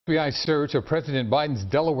FBI search of President Biden's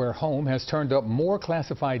Delaware home has turned up more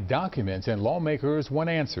classified documents, and lawmakers want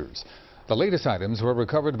answers. The latest items were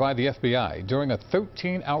recovered by the FBI during a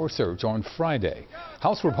 13-hour search on Friday.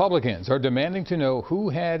 House Republicans are demanding to know who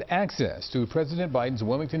had access to President Biden's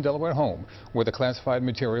Wilmington, Delaware home where the classified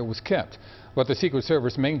material was kept. But the Secret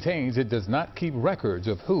Service maintains it does not keep records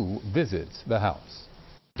of who visits the house.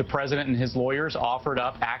 The president and his lawyers offered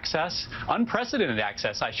up access, unprecedented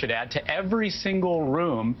access, I should add, to every single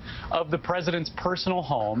room of the president's personal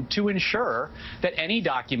home to ensure that any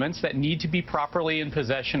documents that need to be properly in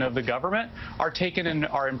possession of the government are taken and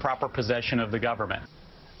are in proper possession of the government.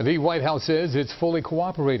 The White House says it's fully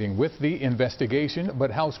cooperating with the investigation,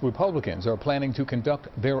 but House Republicans are planning to conduct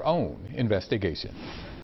their own investigation.